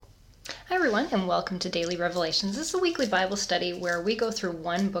Hi everyone, and welcome to Daily Revelations. This is a weekly Bible study where we go through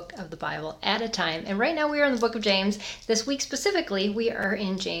one book of the Bible at a time. And right now we are in the book of James. This week specifically, we are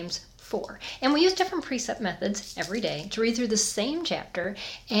in James 4. And we use different precept methods every day to read through the same chapter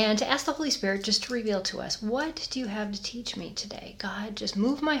and to ask the Holy Spirit just to reveal to us, what do you have to teach me today? God, just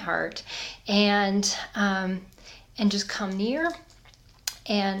move my heart and just come near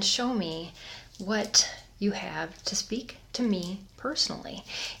and show me what you have to speak to me personally.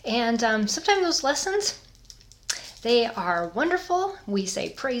 And sometimes those lessons, they are wonderful. We say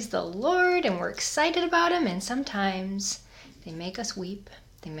praise the Lord and we're excited about him, and sometimes they make us weep,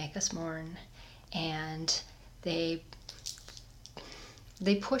 they make us mourn, and they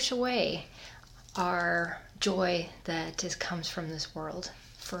push away our joy that comes from this world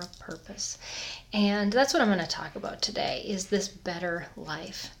for a purpose. And that's what I'm going to talk about today, is this better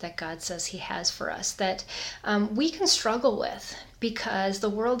life that God says he has for us, that we can struggle with, because the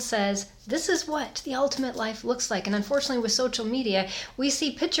world says this is what the ultimate life looks like. And unfortunately with social media, we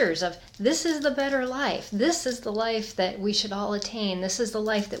see pictures of this is the better life. This is the life that we should all attain. This is the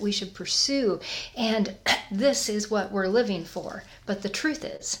life that we should pursue. And this is what we're living for. But the truth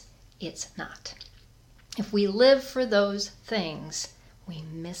is, it's not. If we live for those things, we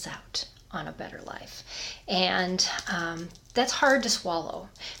miss out on a better life. And that's hard to swallow,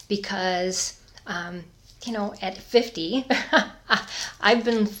 because at 50, I've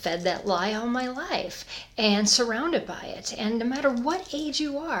been fed that lie all my life and surrounded by it. And no matter what age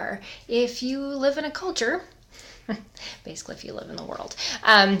you are, if you live in a culture, basically if you live in the world,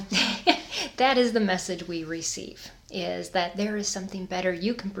 that is the message we receive, is that there is something better.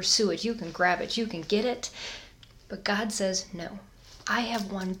 You can pursue it, you can grab it, you can get it. But God says, no, I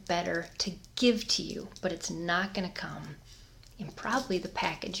have one better to give to you, but it's not going to come in probably the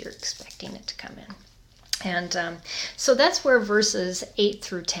package you're expecting it to come in. And so that's where verses 8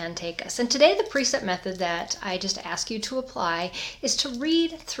 through 10 take us. And today the precept method that I just ask you to apply is to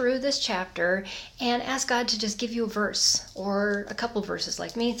read through this chapter and ask God to just give you a verse, or a couple verses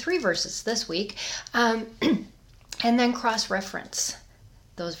like me, 3 verses this week, and then cross-reference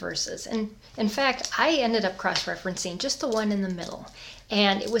those verses. And in fact, I ended up cross-referencing just the one in the middle,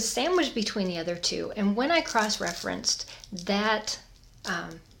 and it was sandwiched between the other two. And when I cross-referenced that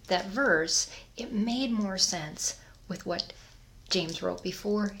verse, it made more sense with what James wrote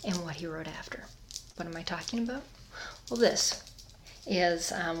before and what he wrote after. What am I talking about? Well, this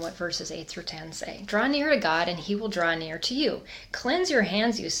is what verses 8 through 10 say. Draw near to God, and he will draw near to you. Cleanse your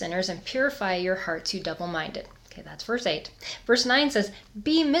hands, you sinners, and purify your hearts, you double-minded. Okay, that's verse 8. Verse 9 says,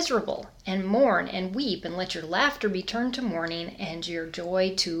 be miserable, and mourn, and weep, and let your laughter be turned to mourning, and your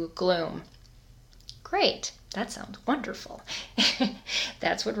joy to gloom. Great. That sounds wonderful.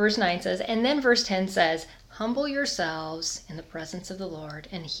 That's what verse 9 says. And then verse 10 says, humble yourselves in the presence of the Lord,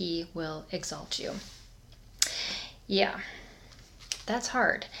 and he will exalt you. Yeah, that's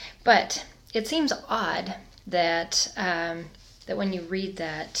hard. But it seems odd that when you read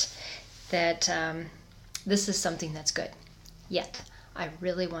that this is something that's good. Yet, I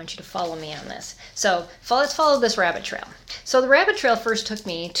really want you to follow me on this. So let's follow this rabbit trail. So the rabbit trail first took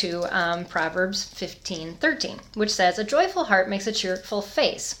me to Proverbs 15:13, which says, a joyful heart makes a cheerful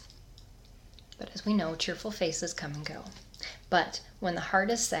face. But as we know, cheerful faces come and go. But when the heart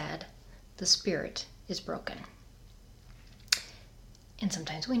is sad, the spirit is broken. And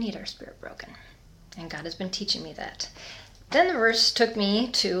sometimes we need our spirit broken. And God has been teaching me that. Then the verse took me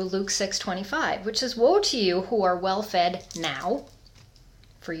to Luke 6:25, which says, woe to you who are well fed now,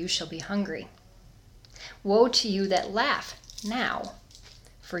 for you shall be hungry. Woe to you that laugh now,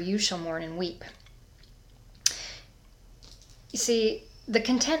 for you shall mourn and weep. You see, the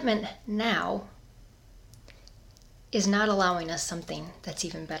contentment now is not allowing us something that's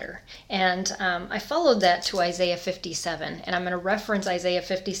even better. And I followed that to Isaiah 57, and I'm going to reference Isaiah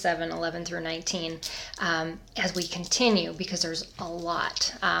 57, 11 through 19 as we continue, because there's a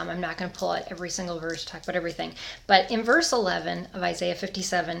lot. I'm not going to pull out every single verse, talk about everything. But in verse 11 of Isaiah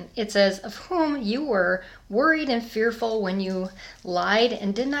 57, it says, of whom you were worried and fearful when you lied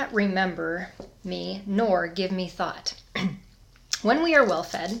and did not remember me, nor give me thought. When we are well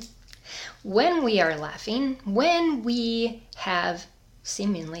fed, when we are laughing, when we have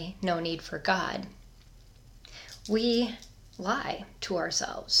seemingly no need for God, we lie to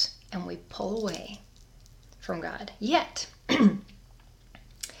ourselves and we pull away from God. Yet,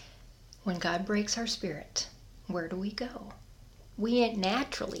 when God breaks our spirit, where do we go? We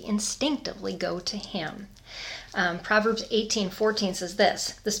naturally, instinctively go to him. Proverbs 18:14 says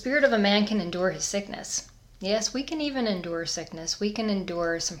this, the spirit of a man can endure his sickness. Yes, we can even endure sickness. We can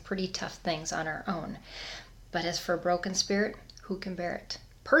endure some pretty tough things on our own. But as for a broken spirit, who can bear it?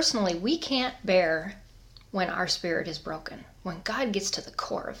 personally, we can't bear when our spirit is broken. When God gets to the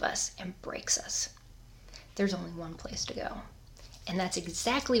core of us and breaks us, there's only one place to go. And that's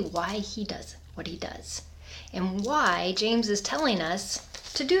exactly why he does what he does. And why James is telling us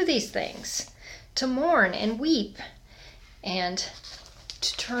to do these things, to mourn and weep, and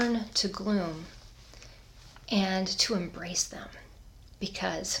to turn to gloom, and to embrace them.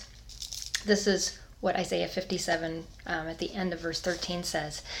 Because this is what Isaiah 57 at the end of verse 13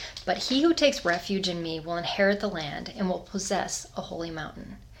 says, "But he who takes refuge in me will inherit the land and will possess a holy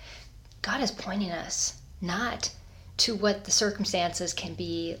mountain." God is pointing us not to what the circumstances can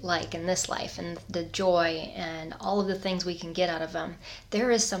be like in this life and the joy and all of the things we can get out of them.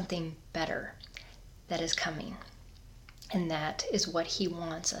 There is something better that is coming. And that is what he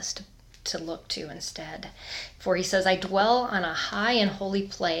wants us to look to instead. For he says, "I dwell on a high and holy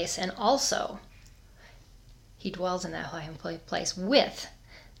place," and also he dwells in that high and holy place with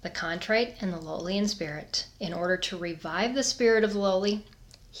the contrite and the lowly in spirit, in order to revive the spirit of the lowly.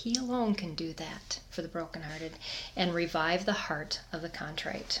 He alone can do that for the brokenhearted, and revive the heart of the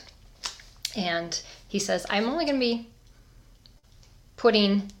contrite. And he says, I'm only going to be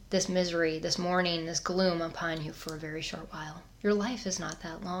putting this misery, this mourning, this gloom upon you for a very short while. Your life is not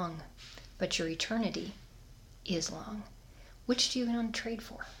that long, but your eternity is long. Which do you want to trade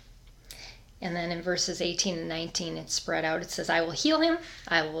for? And then in verses 18 and 19, it's spread out. It says, "I will heal him.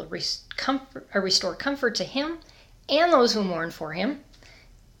 I will restore comfort to him and those who mourn for him.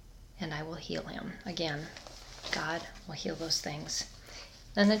 And I will heal him." Again, God will heal those things.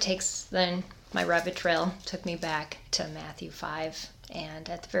 Then my rabbit trail took me back to Matthew 5. And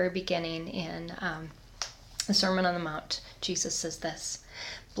at the very beginning in the Sermon on the Mount, Jesus says this,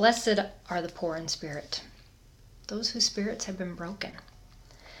 "Blessed are the poor in spirit, those whose spirits have been broken,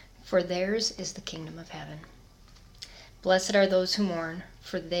 for theirs is the kingdom of heaven. Blessed are those who mourn,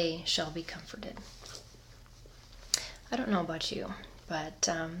 for they shall be comforted." I don't know about you, but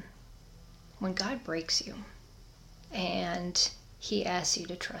when God breaks you and he asks you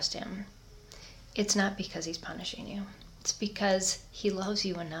to trust him, it's not because he's punishing you. It's because he loves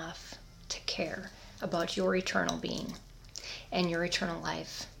you enough to care about your eternal being and your eternal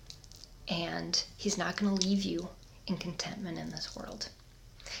life. And he's not going to leave you in contentment in this world.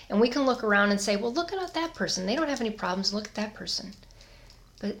 And we can look around and say, well, look at that person. They don't have any problems. Look at that person.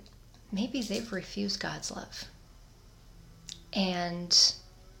 But maybe they've refused God's love. And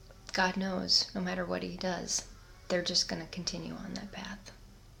God knows no matter what he does, they're just going to continue on that path.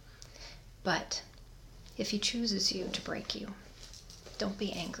 But if he chooses you to break you, don't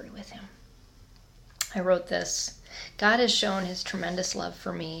be angry with him. I wrote this: "God has shown his tremendous love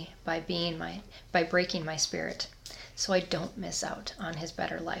for me by breaking my spirit, so I don't miss out on his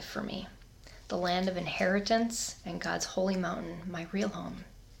better life for me, the land of inheritance and God's holy mountain, my real home.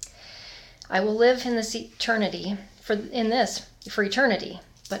 I will live in this eternity for eternity,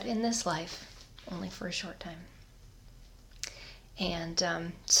 but in this life only for a short time."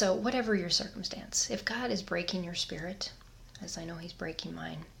 And so whatever your circumstance, if God is breaking your spirit, as I know he's breaking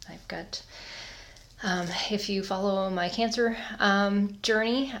mine, I've got, if you follow my cancer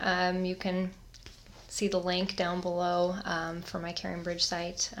journey, you can see the link down below for my Caring Bridge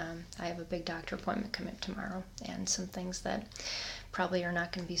site. I have a big doctor appointment coming up tomorrow, and some things that probably are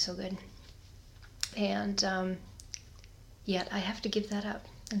not going to be so good. And yet I have to give that up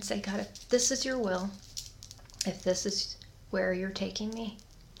and say, God, if this is your will, if this is where you're taking me,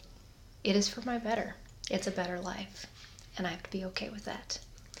 it is for my better. It's a better life, and I have to be okay with that.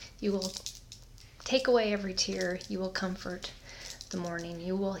 You will take away every tear. You will comfort the mourning.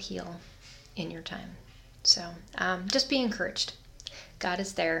 You will heal in your time. So just be encouraged. God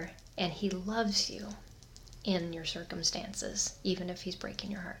is there, and he loves you in your circumstances, even if he's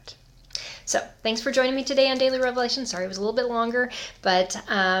breaking your heart. So thanks for joining me today on Daily Revelation. Sorry it was a little bit longer, but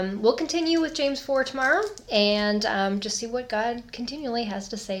we'll continue with James 4 tomorrow, and just see what God continually has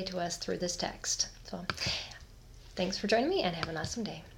to say to us through this text. So thanks for joining me, and have an awesome day.